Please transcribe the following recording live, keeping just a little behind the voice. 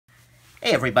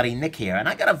Hey everybody, Nick here, and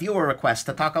I got a viewer request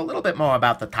to talk a little bit more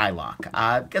about the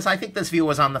TiLock, because I think this viewer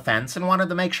was on the fence and wanted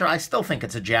to make sure I still think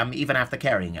it's a gem even after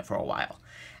carrying it for a while.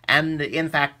 And in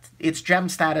fact, its gem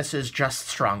status is just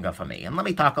stronger for me, and let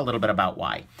me talk a little bit about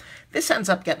why. This ends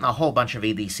up getting a whole bunch of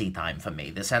EDC time for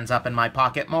me. This ends up in my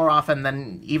pocket more often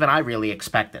than even I really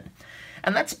expected.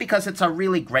 And that's because it's a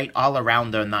really great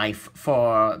all-arounder knife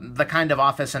for the kind of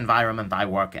office environment I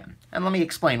work in. And let me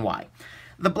explain why.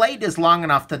 The blade is long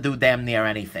enough to do damn near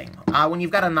anything. When you've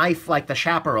got a knife like the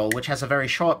Shabazz, which has a very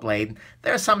short blade,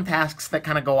 there are some tasks that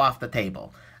kind of go off the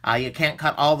table. You can't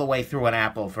cut all the way through an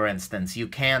apple, for instance. You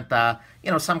can't,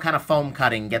 some kind of foam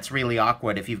cutting gets really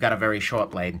awkward if you've got a very short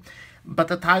blade. But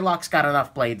the TiLock's got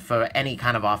enough blade for any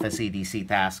kind of office EDC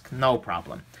task, no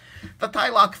problem. The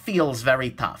TiLock feels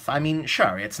very tough. I mean,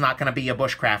 sure, it's not going to be a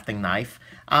bushcrafting knife,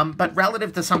 but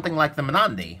relative to something like the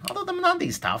Mnandi, although the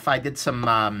Mnandi's tough, I did some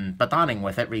batoning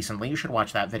with it recently. You should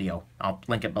watch that video. I'll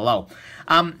link it below.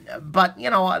 But,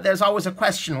 there's always a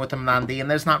question with the Mnandi,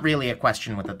 and there's not really a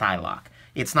question with the TiLock.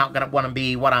 It's not going to want to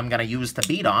be what I'm going to use to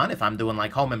beat on. If I'm doing,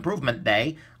 like, home improvement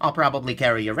day, I'll probably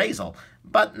carry a Reeve.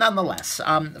 But nonetheless,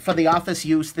 for the office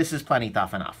use, this is plenty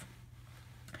tough enough.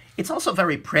 It's also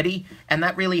very pretty, and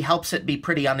that really helps it be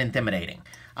pretty unintimidating.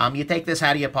 You take this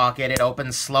out of your pocket, it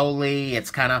opens slowly, it's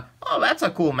kind of, oh, that's a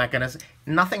cool mechanism.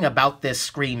 Nothing about this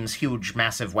screams huge,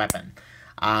 massive weapon.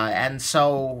 And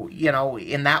so,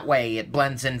 in that way, it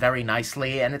blends in very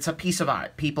nicely, and it's a piece of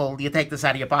art. You take this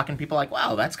out of your pocket, and people are like,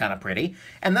 wow, that's kind of pretty.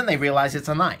 And then they realize it's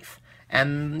a knife.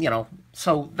 And,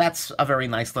 so that's a very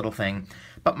nice little thing.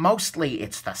 But mostly,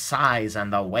 it's the size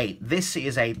and the weight. This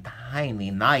is a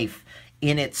tiny knife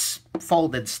in its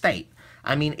folded state.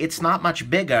 I mean, it's not much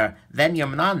bigger than your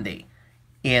Mnandi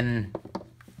in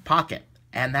pocket.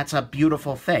 And that's a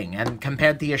beautiful thing. And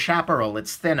compared to your Shabazz,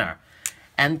 it's thinner.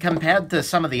 And compared to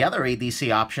some of the other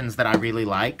EDC options that I really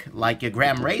like your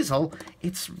Gram Reeve,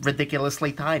 it's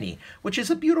ridiculously tiny, which is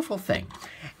a beautiful thing.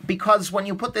 Because when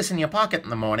you put this in your pocket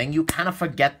in the morning, you kind of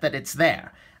forget that it's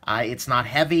there. It's not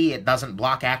heavy, it doesn't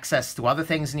block access to other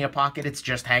things in your pocket, it's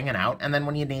just hanging out, and then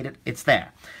when you need it, it's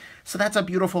there. So that's a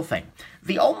beautiful thing.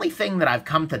 The only thing that I've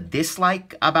come to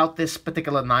dislike about this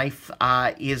particular knife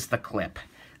is the clip.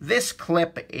 This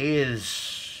clip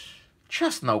is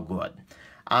just no good.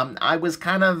 I was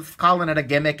kind of calling it a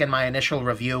gimmick in my initial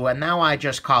review, and now I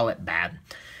just call it bad.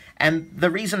 And the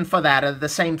reason for that are the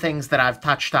same things that I've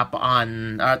touched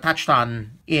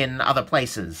on in other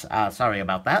places. Sorry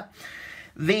about that.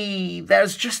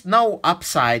 There's just no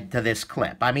upside to this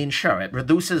clip. I mean, sure, it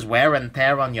reduces wear and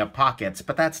tear on your pockets,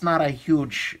 but that's not a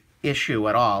huge issue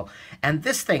at all. And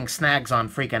this thing snags on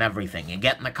freaking everything. You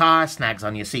get in the car, snags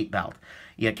on your seatbelt.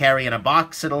 You carry in a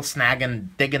box, it'll snag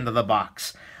and dig into the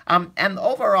box. And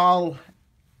overall,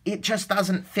 it just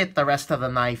doesn't fit the rest of the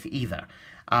knife either.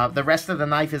 The rest of the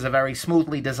knife is a very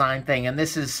smoothly designed thing, and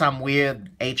this is some weird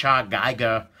H.R.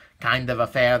 Geiger kind of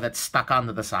affair that's stuck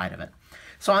onto the side of it.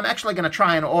 So I'm actually going to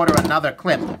try and order another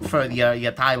clip for your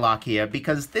TiLock here,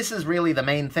 because this is really the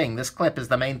main thing. This clip is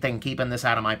the main thing keeping this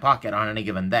out of my pocket on any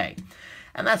given day.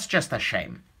 And that's just a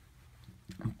shame.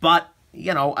 But,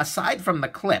 aside from the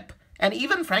clip, and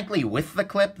even frankly with the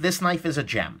clip, this knife is a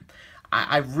gem.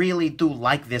 I really do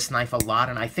like this knife a lot,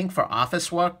 and I think for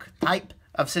office work type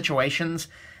of situations,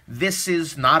 this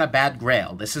is not a bad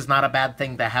grail. This is not a bad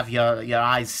thing to have your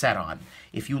eyes set on.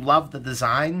 If you love the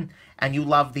design and you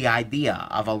love the idea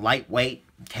of a lightweight,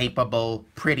 capable,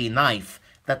 pretty knife,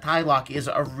 the TiLock is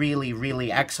a really,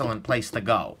 really excellent place to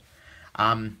go.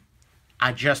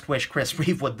 I just wish Chris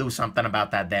Reeve would do something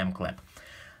about that damn clip.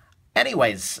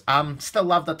 Anyways, still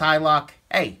love the TiLock.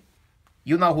 Hey,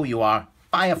 you know who you are.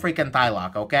 Buy a freaking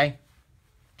TiLock, okay?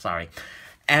 Sorry.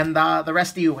 And the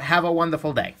rest of you, have a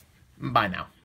wonderful day. Bye now.